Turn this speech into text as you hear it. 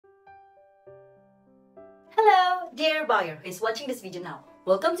dear buyer who is watching this video now.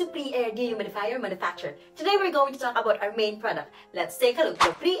 Welcome to Preair Dehumidifier manufacturer. Today we're going to talk about our main product. Let's take a look.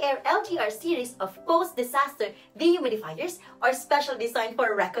 The Preair LGR series of post-disaster dehumidifiers are special designed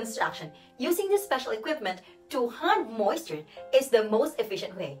for reconstruction. Using this special equipment to hunt moisture is the most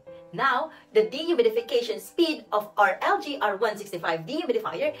efficient way. Now, the dehumidification speed of our LGR165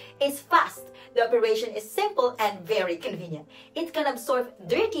 dehumidifier is fast. The operation is simple and very convenient. It can absorb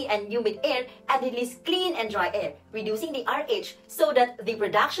dirty and humid air and release clean and dry air, reducing the RH so that the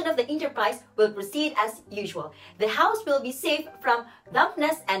production of the enterprise will proceed as usual. The house will be safe from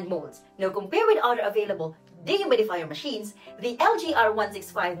dampness and molds. Now, compared with other available dehumidifier machines, the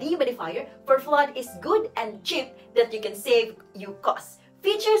LGR165 dehumidifier for flood is good and cheap that you can save you costs.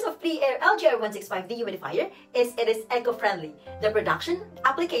 Features of Preair LGR165 dehumidifier is it is eco-friendly. The production,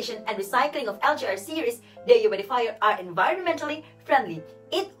 application, and recycling of LGR series dehumidifier are environmentally friendly.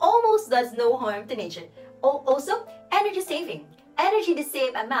 It almost does no harm to nature. Also, energy saving. Energy the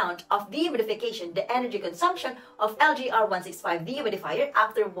same amount of dehumidification, the energy consumption of LGR165 dehumidifier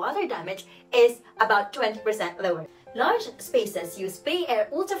after water damage is about 20% lower. Large spaces use Preair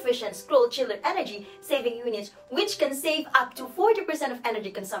ultra-efficient scroll chiller energy saving units which can save up to 40% of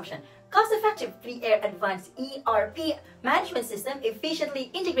energy consumption. Cost-effective Preair advanced ERP management system efficiently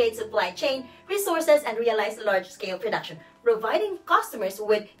integrates supply chain, resources, and realize large-scale production, providing customers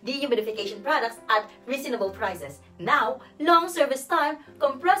with dehumidification products at reasonable prices. Now, long service time,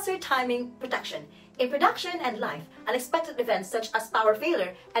 compressor timing protection. In production and life, unexpected events such as power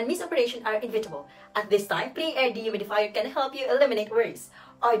failure and misoperation are inevitable. At this time, Preair dehumidifier can help you eliminate worries.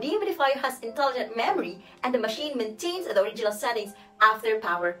 Our dehumidifier has intelligent memory and the machine maintains the original settings after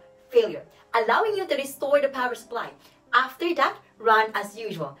power failure, allowing you to restore the power supply. After that, run as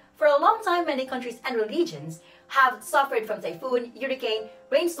usual. For a long time, many countries and regions have suffered from typhoon, hurricane,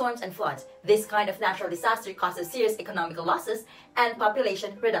 rainstorms, and floods. This kind of natural disaster causes serious economical losses and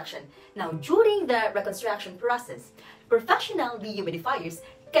population reduction. Now, during the reconstruction process, professional dehumidifiers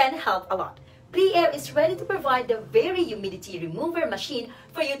can help a lot. Preair is ready to provide the very humidity remover machine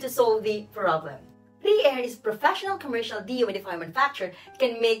for you to solve the problem. Preair is professional commercial dehumidifier manufacturer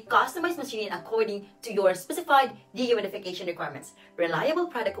can make customized machine according to your specified dehumidification requirements. Reliable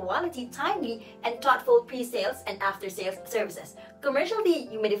product quality, timely and thoughtful pre-sales and after-sales services. Commercial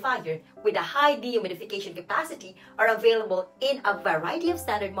dehumidifier with a high dehumidification capacity are available in a variety of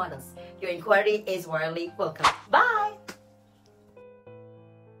standard models. Your inquiry is warmly welcome. Bye!